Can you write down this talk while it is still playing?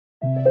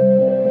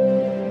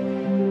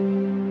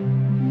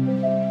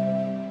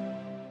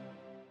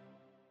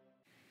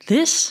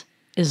This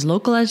is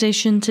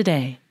Localization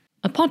Today,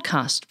 a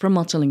podcast from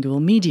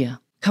Multilingual Media,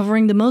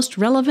 covering the most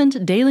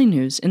relevant daily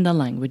news in the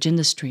language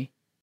industry.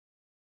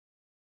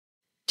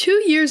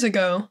 2 years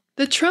ago,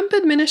 the Trump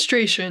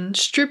administration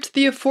stripped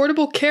the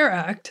Affordable Care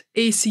Act,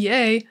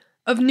 ACA,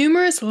 of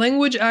numerous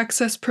language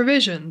access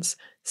provisions,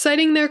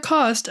 citing their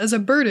cost as a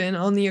burden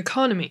on the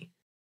economy.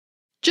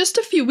 Just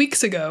a few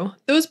weeks ago,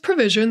 those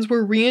provisions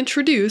were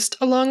reintroduced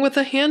along with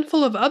a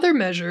handful of other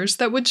measures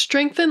that would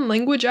strengthen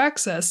language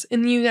access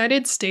in the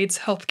United States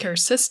healthcare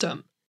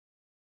system.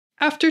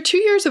 After 2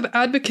 years of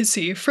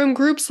advocacy from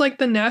groups like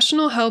the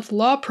National Health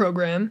Law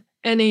Program,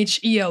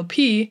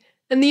 NHELP,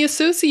 and the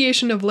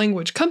Association of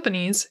Language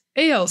Companies,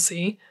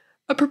 ALC,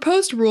 a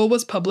proposed rule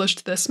was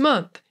published this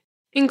month,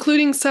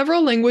 including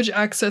several language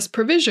access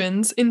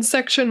provisions in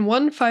Section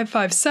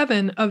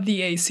 1557 of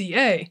the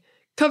ACA,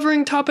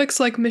 covering topics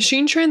like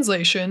machine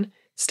translation,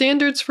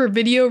 standards for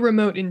video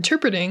remote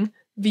interpreting,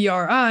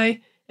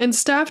 VRI, and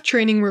staff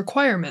training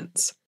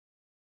requirements.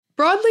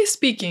 Broadly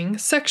speaking,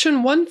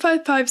 Section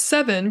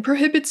 1557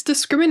 prohibits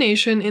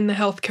discrimination in the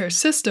healthcare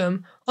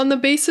system on the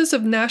basis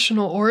of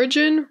national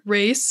origin,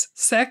 race,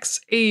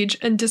 sex, age,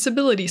 and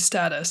disability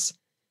status.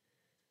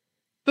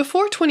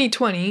 Before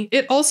 2020,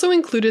 it also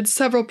included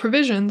several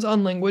provisions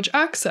on language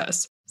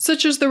access,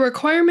 such as the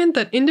requirement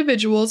that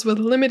individuals with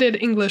limited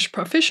English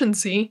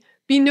proficiency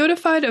be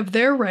notified of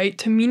their right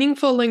to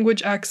meaningful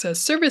language access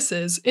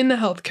services in the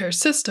healthcare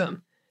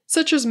system,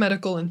 such as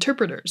medical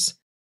interpreters.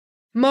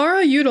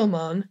 Mara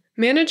Yudelman,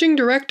 managing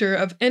director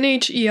of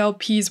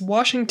NHELP's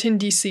Washington,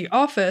 D.C.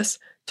 office,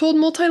 told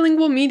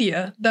Multilingual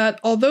Media that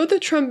although the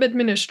Trump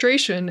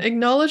administration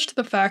acknowledged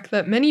the fact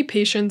that many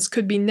patients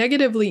could be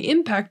negatively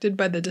impacted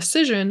by the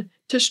decision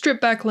to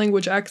strip back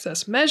language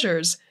access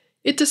measures,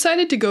 it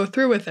decided to go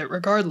through with it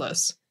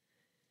regardless.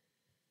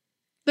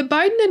 The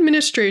Biden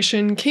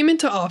administration came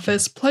into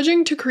office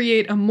pledging to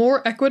create a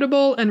more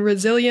equitable and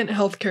resilient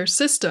healthcare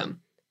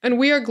system, and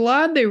we are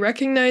glad they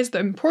recognize the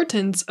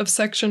importance of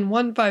Section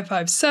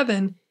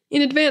 1557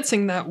 in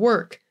advancing that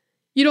work,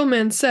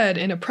 Yudelman said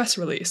in a press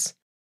release.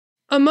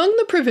 Among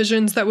the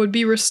provisions that would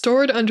be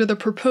restored under the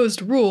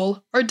proposed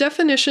rule are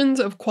definitions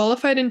of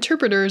qualified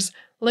interpreters,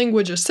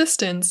 language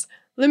assistants,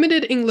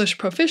 limited English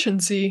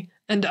proficiency,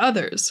 and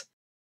others.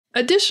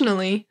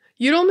 Additionally,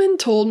 Yudelman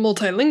told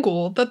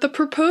Multilingual that the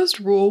proposed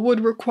rule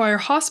would require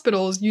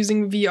hospitals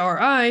using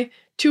VRI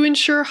to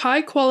ensure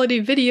high-quality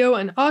video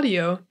and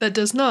audio that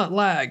does not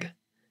lag.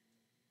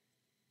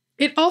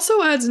 It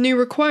also adds new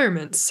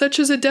requirements, such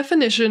as a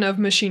definition of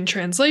machine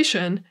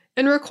translation,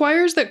 and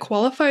requires that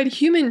qualified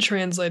human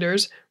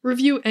translators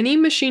review any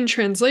machine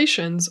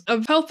translations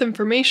of health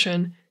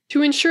information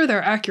to ensure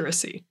their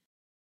accuracy.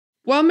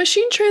 While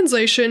machine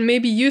translation may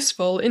be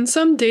useful in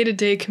some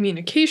day-to-day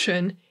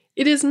communication,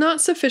 it is not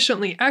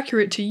sufficiently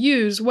accurate to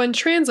use when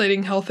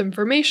translating health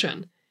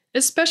information,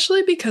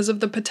 especially because of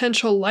the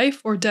potential life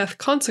or death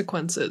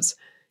consequences,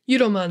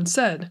 Yudelman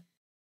said.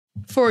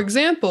 For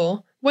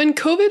example, when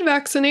COVID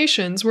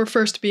vaccinations were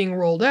first being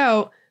rolled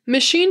out,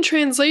 machine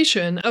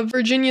translation of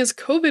Virginia's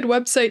COVID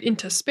website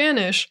into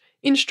Spanish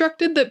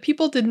instructed that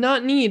people did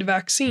not need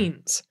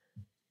vaccines.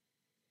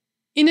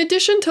 In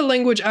addition to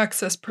language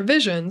access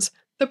provisions,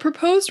 the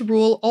proposed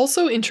rule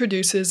also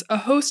introduces a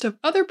host of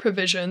other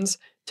provisions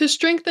to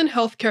strengthen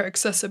healthcare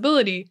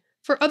accessibility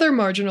for other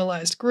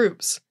marginalized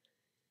groups.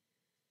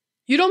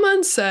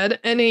 Yudelman said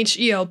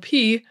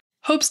NHELP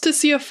hopes to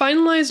see a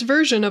finalized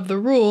version of the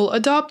rule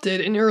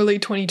adopted in early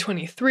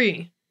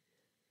 2023.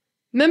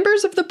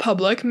 Members of the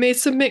public may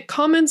submit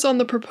comments on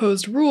the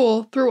proposed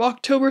rule through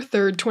October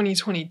 3,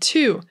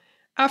 2022,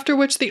 after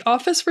which the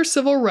Office for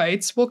Civil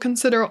Rights will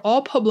consider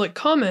all public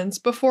comments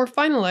before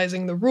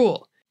finalizing the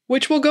rule,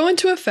 which will go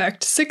into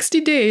effect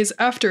 60 days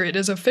after it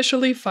is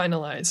officially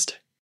finalized.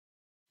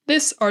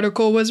 This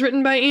article was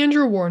written by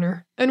Andrew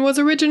Warner and was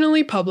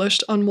originally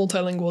published on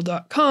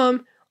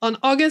multilingual.com on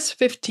August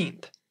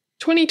 15th,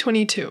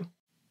 2022.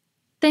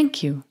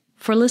 Thank you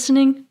for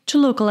listening to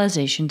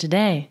Localization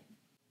Today.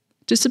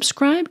 To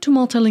subscribe to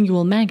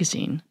Multilingual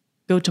magazine,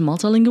 go to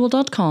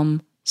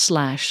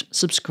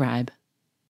multilingual.com/subscribe.